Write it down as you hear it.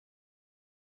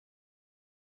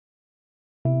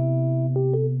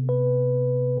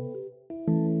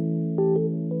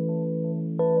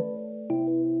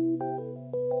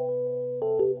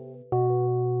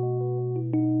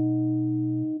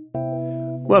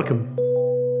Welcome.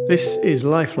 This is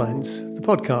Lifelines, the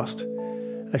podcast,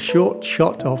 a short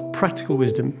shot of practical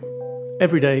wisdom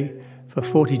every day for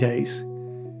 40 days.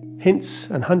 Hints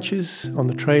and hunches on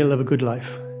the trail of a good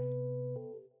life.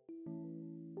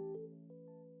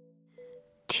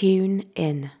 Tune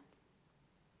in.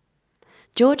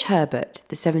 George Herbert,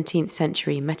 the 17th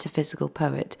century metaphysical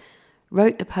poet,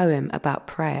 wrote a poem about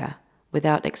prayer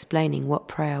without explaining what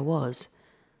prayer was.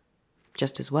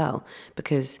 Just as well,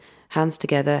 because hands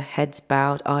together, heads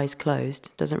bowed, eyes closed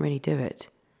doesn't really do it.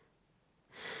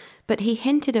 But he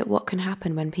hinted at what can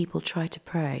happen when people try to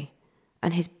pray,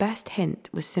 and his best hint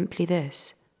was simply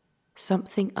this: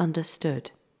 something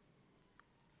understood.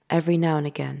 Every now and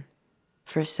again,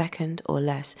 for a second or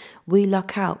less, we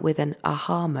luck out with an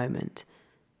aha moment,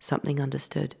 something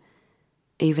understood,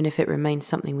 even if it remains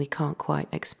something we can't quite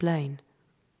explain.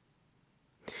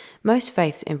 Most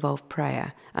faiths involve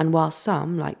prayer, and while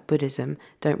some, like Buddhism,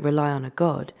 don't rely on a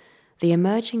god, the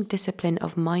emerging discipline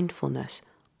of mindfulness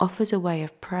offers a way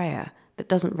of prayer that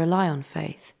doesn't rely on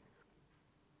faith.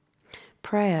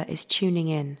 Prayer is tuning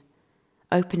in,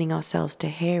 opening ourselves to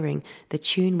hearing the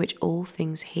tune which all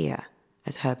things hear,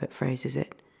 as Herbert phrases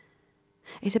it.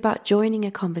 It's about joining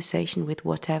a conversation with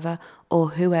whatever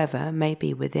or whoever may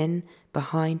be within,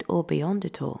 behind, or beyond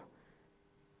it all.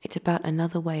 It's about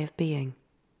another way of being.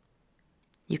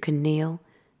 You can kneel,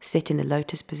 sit in the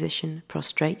lotus position,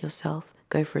 prostrate yourself,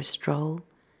 go for a stroll.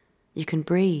 You can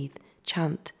breathe,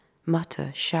 chant,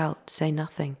 mutter, shout, say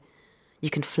nothing. You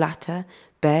can flatter,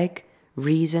 beg,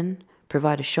 reason,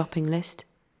 provide a shopping list,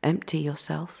 empty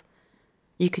yourself.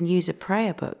 You can use a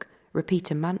prayer book, repeat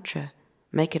a mantra,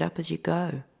 make it up as you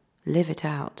go, live it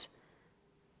out.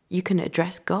 You can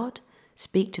address God,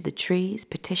 speak to the trees,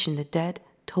 petition the dead,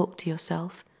 talk to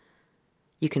yourself.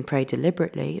 You can pray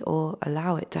deliberately or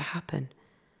allow it to happen.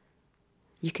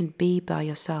 You can be by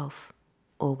yourself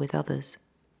or with others.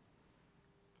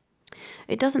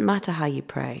 It doesn't matter how you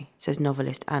pray, says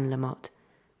novelist Anne Lamott,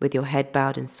 with your head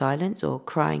bowed in silence or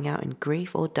crying out in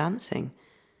grief or dancing.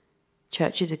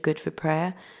 Churches are good for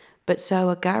prayer, but so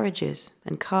are garages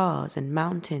and cars and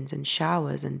mountains and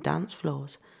showers and dance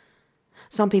floors.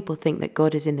 Some people think that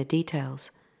God is in the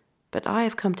details, but I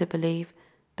have come to believe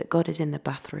that God is in the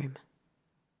bathroom.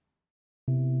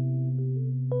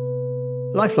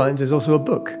 Lifelines is also a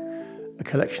book, a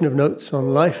collection of notes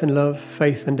on life and love,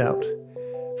 faith and doubt.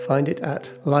 Find it at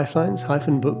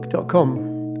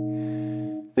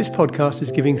lifelines-book.com. This podcast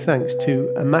is giving thanks to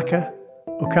Amaka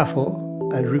Okafor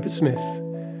and Rupert Smith,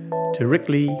 to Rick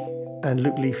Lee and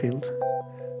Luke Leafield,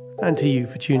 and to you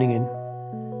for tuning in.